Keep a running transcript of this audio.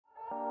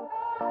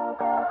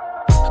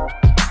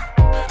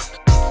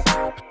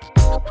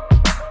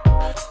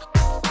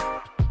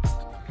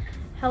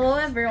Hello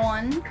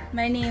everyone,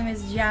 my name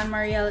is Jan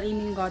Mariel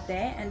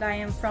Imingote and I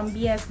am from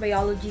BS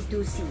Biology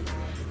 2C.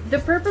 The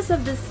purpose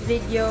of this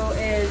video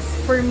is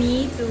for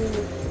me to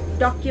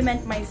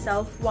document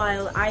myself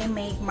while I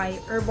make my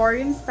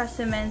herbarium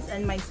specimens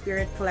and my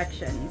spirit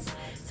collections.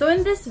 So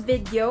in this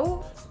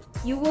video,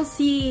 you will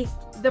see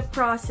the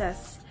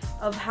process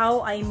of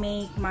how I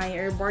make my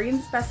herbarium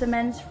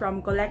specimens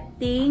from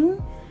collecting,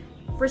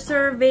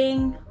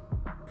 preserving,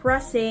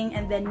 pressing,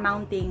 and then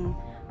mounting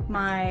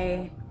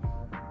my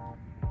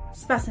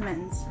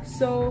specimens.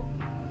 So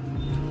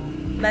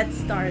let's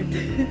start.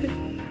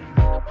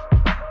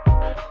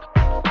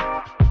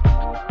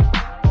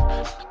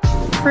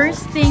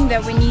 First thing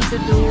that we need to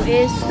do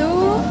is to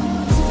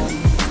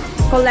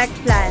collect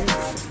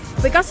plants.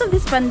 Because of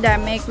this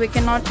pandemic, we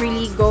cannot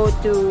really go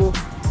to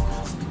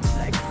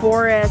like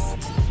forest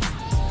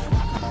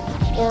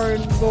or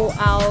go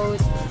out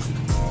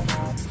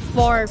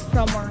far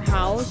from our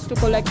house to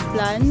collect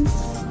plants.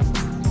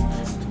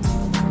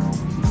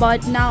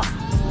 But now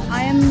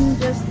I am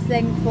just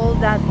thankful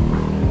that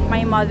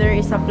my mother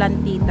is a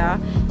plantita,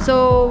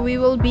 so we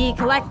will be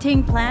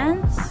collecting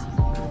plants.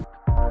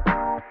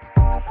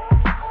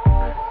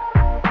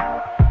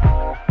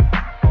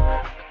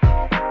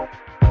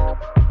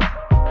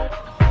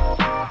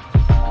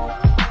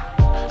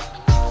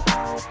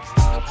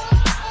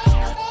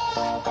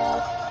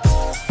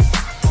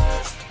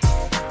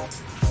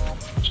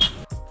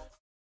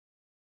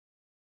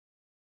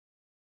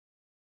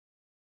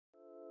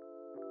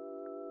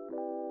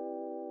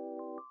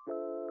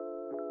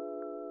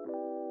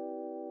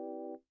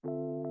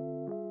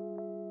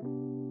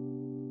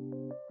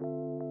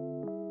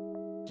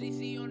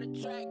 GC on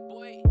the track,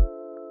 boy.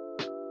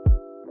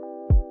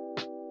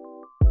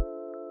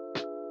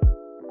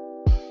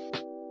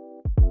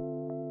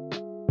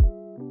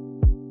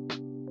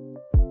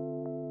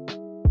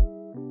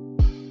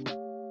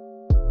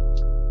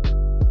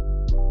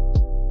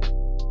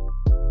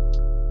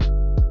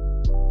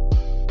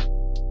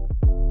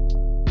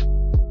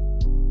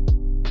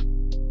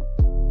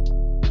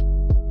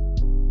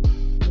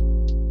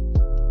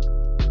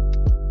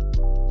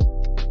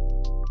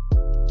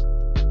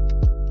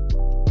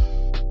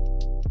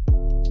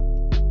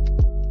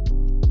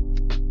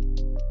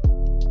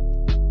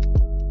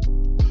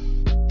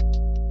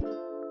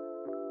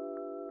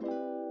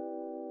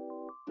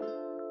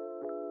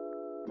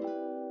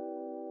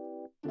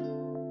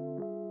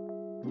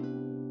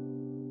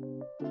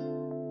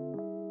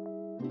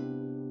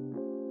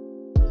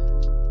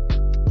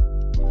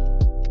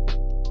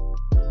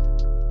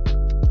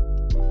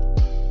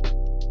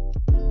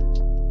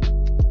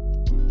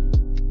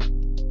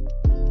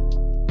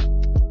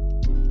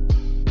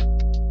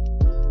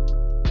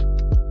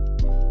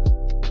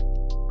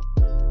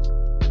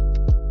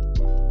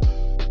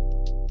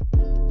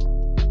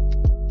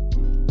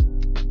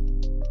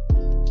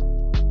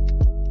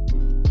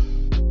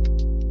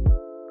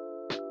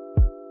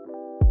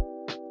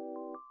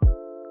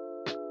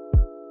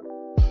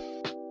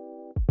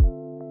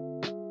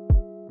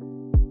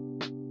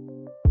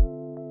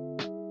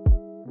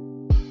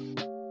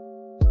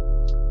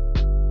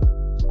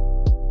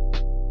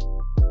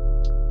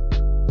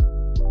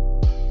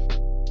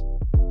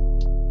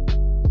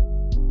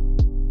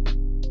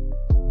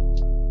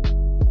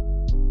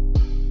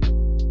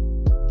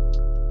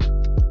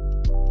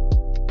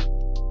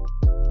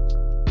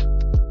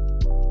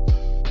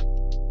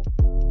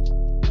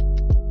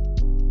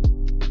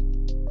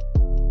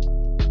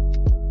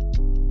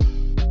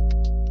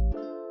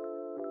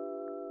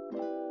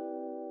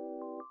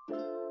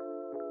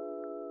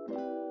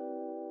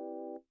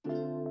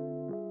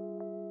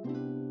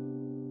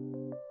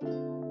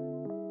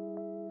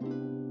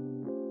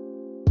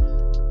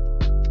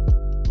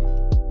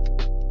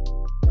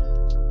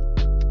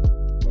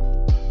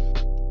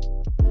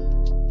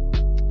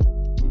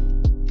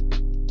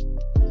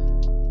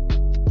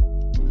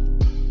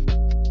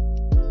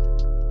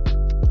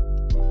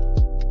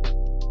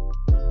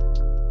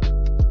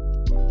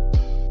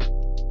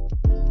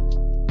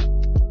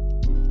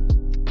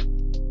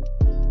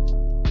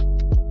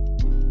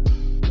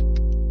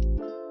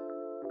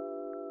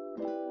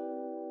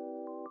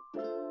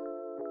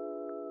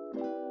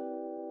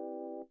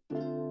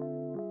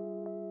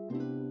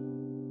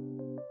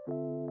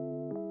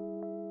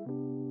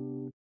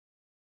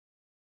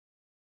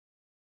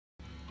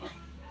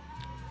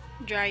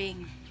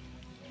 Drying.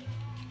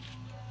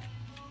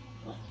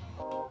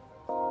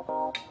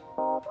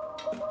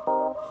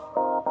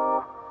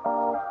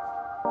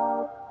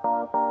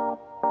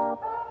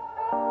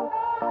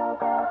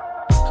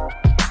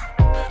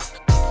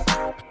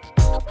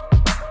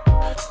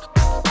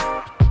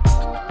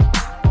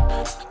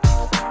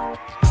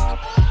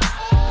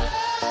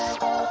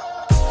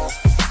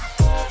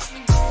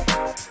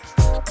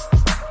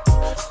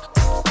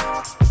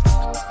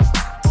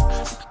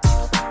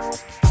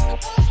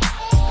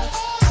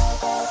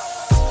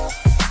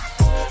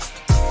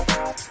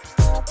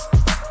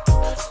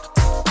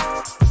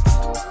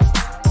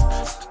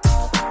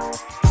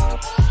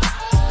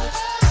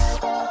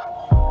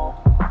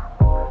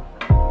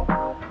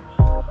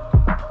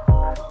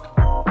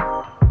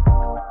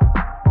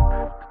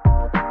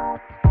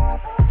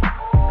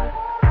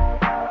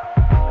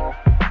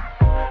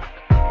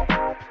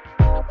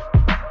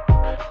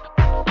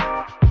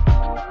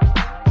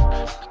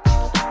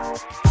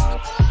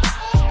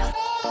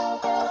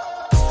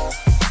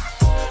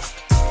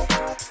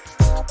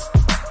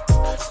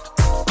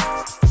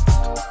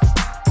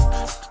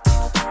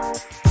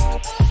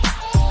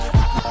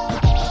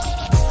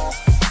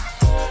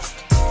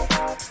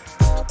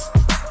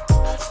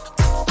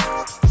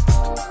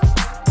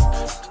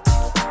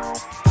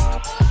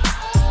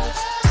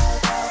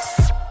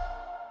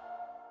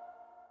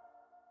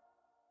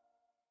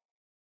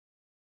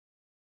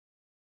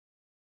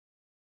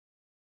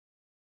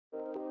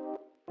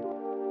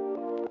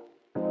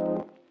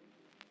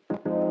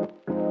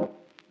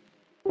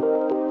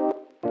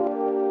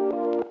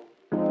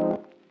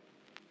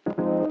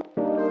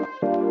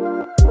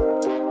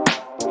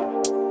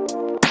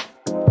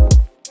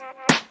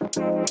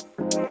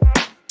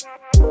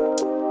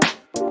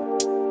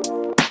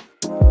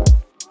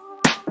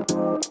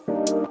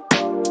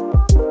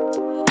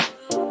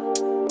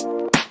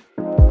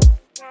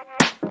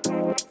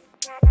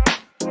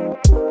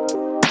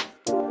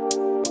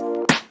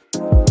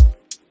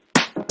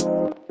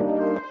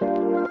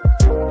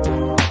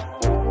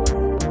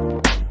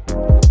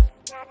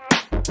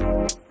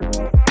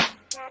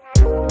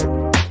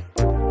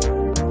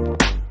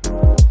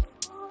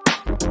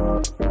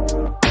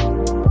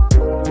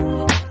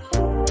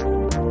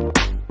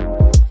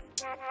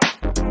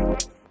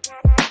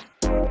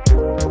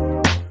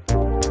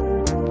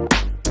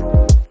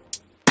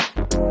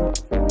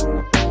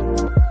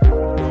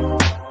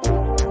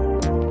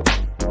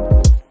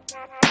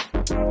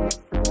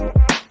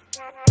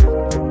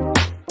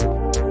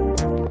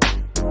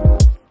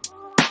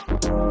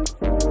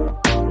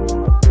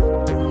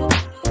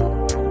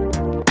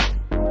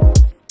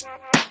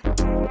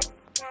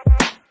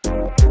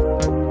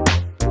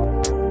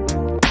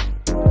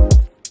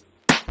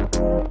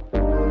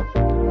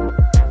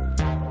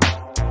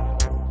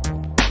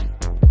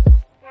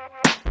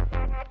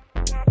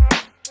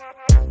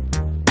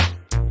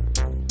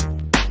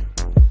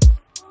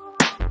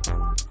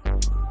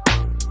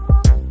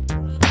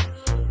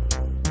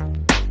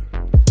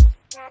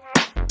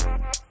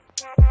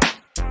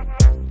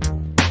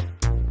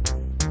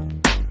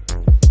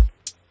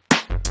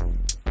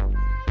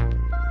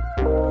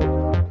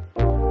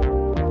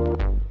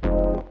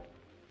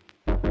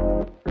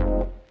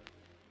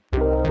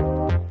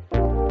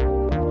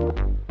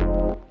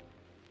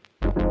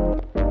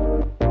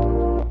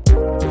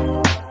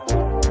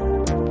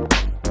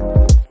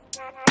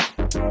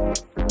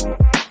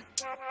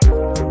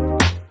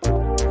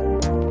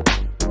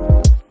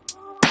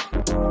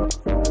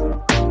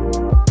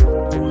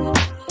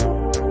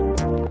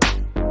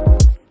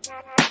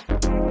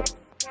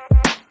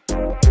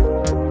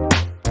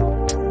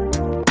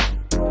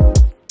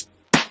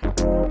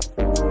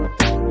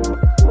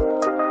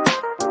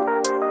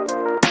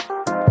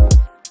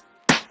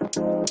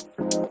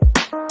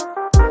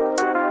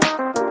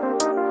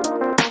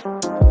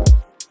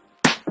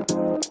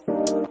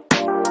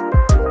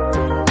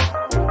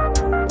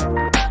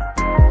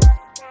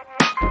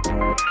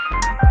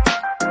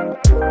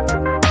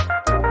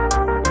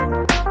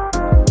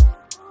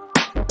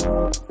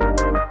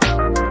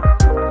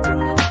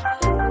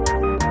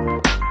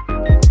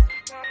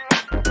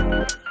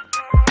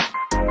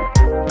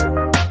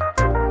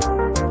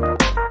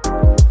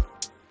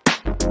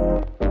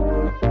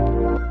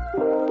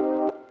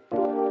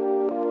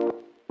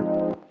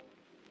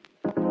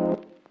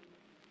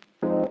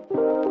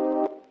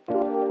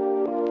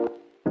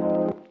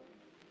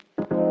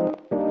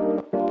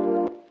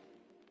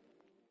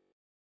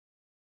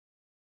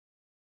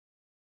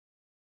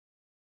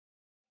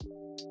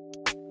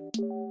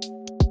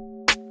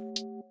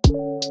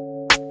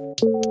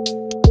 you.